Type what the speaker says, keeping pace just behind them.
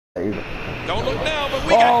Don't look now, but we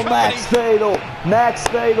got company. Max Fatal. Max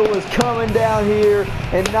Fatal is coming down here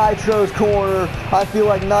in Nitro's corner. I feel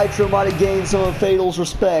like Nytro might have gained some of Fatal's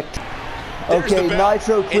respect. Okay,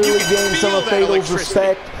 Nytro clearly gained some of Fatal's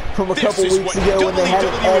respect from a couple weeks ago when they had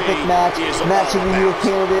an epic match of the year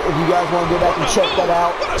candidate. If you guys want to go back and check that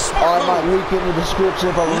out, I might link it in the description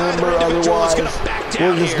if I remember. Otherwise,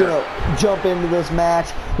 we're just gonna jump into this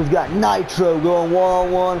match. We've got Nytro going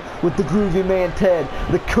one-on-one with the groovy man Ted,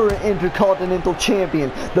 the current Intercontinental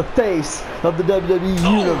Champion, the face of the WWE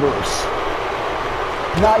Universe.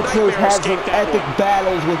 Nytro's had some epic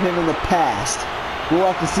battles with him in the past. We'll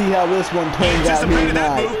have to see how this one turns out here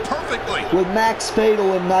tonight. With Max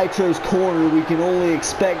Fatal in Nitro's corner, we can only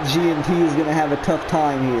expect GMT is going to have a tough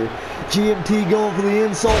time here. GMT going for the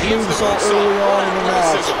insult moonsault early on in the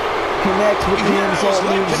match. Connects with the insult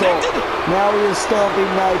moonsault. Now he is stomping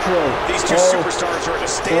Nytro. These two superstars are in a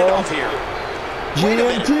standoff here.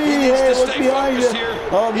 GMT, hey, look behind you.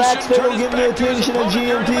 Max Fatal getting the attention of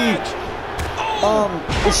GMT.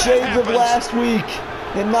 The shades of last week.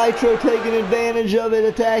 And Nytro taking advantage of it,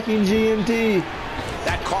 attacking GMT.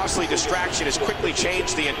 That costly distraction has quickly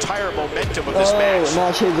changed the entire momentum of this match.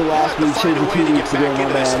 Not shades of last week, shades of 2 weeks ago,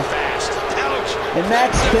 my bad. And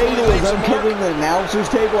Max Fatal is uncovering the announcer's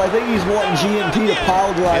table. I think he's wanting GMT to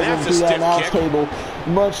pile drive him through that announce table,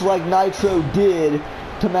 much like Nytro did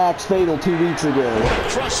to Max Fatal 2 weeks ago.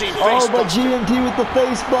 But GMT with the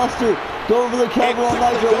face buster. Going for the cover on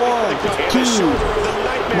Nytro. 1, 2.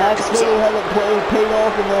 Max Fatal hasn't paid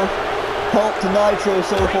off enough help to Nytro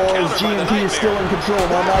so far as GMT is still in control.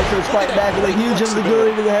 Now Nitro's fighting back with a huge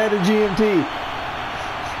enziguri to the head of GMT.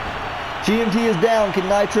 GMT is down. Can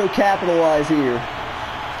Nytro capitalize here?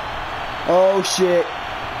 Oh shit.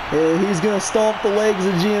 He's going to stomp the legs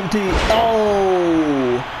of GMT.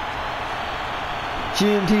 Oh!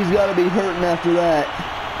 GMT's got to be hurting after that.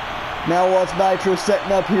 Now what's Nytro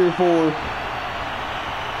setting up here for?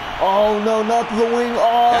 Oh no, not to the wing.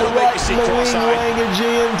 Oh, right to the wing of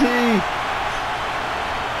GMT.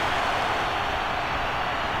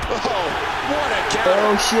 What a counter.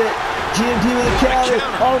 Oh shit. GMT with a counter.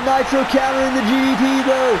 Oh, Nytro countering the GT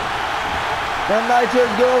though. Now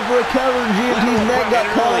Nitro's going for a cover, and GMT's neck got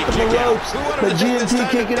caught up in the ropes. But GMT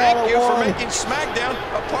kicking out at 1.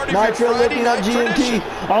 Nytro lifting up GMT.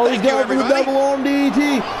 Oh, he's going for the double arm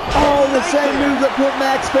DDT. Oh, the same move that put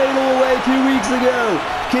Max Fatal away 2 weeks ago.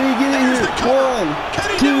 Can he get it here? 1,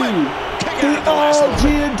 2, 3. Oh,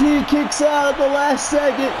 GMT kicks out at the last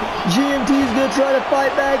second. GMT's going to try to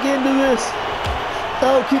fight back into this.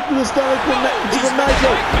 Oh, kick to the stomach from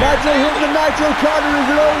Nytro. Nytro hitting the Nytro cutter. Is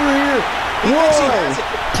it over here? 1,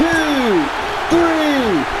 2, 3.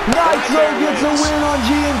 Nitro gets a win on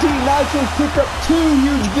GMT. Nitro's picked up 2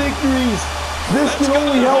 huge victories. This can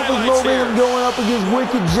only help his momentum going up against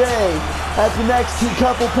Wicked J at the next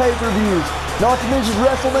couple pay-per-views. Not to mention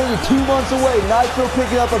WrestleMania 2 months away. Nytro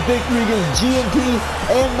picking up a victory against GMT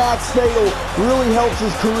and Max Fatal really helps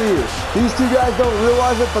his career. These two guys don't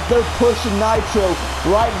realize it, but they're pushing Nytro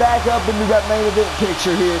right back up into that main event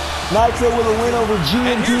picture here. Nytro with a win over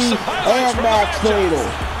GMT and Max Fatal.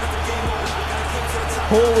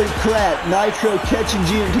 Holy crap, Nytro catching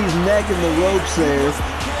GMT's neck in the ropes there.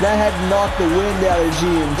 That had knocked the wind out of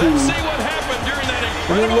GMT. Let's see what happened during that incredible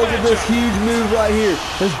and then look at this huge move right here.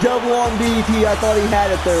 This double arm DDT, I thought he had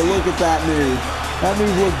it there. Look at that move. That move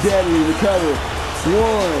looked deadly. The cover.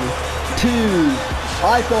 1, 2.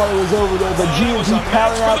 I thought it was over there, but GMT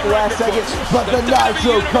powering out the last second. But the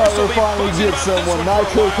Nytro cutter finally gets someone.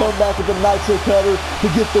 Nytro come back with the Nytro cutter to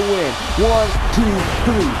get the win. 1, 2,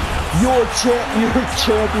 3. You're champion,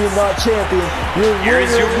 not champion. You're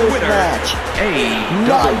winner of this match.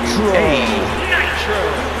 Nytro.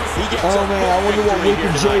 Oh man, I wonder what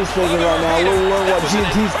Wicked J's thinking right now. We'll learn what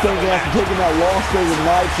GMT's thinking after taking that loss there with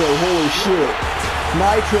Nytro. Holy shit.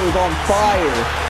 Nytro's on fire.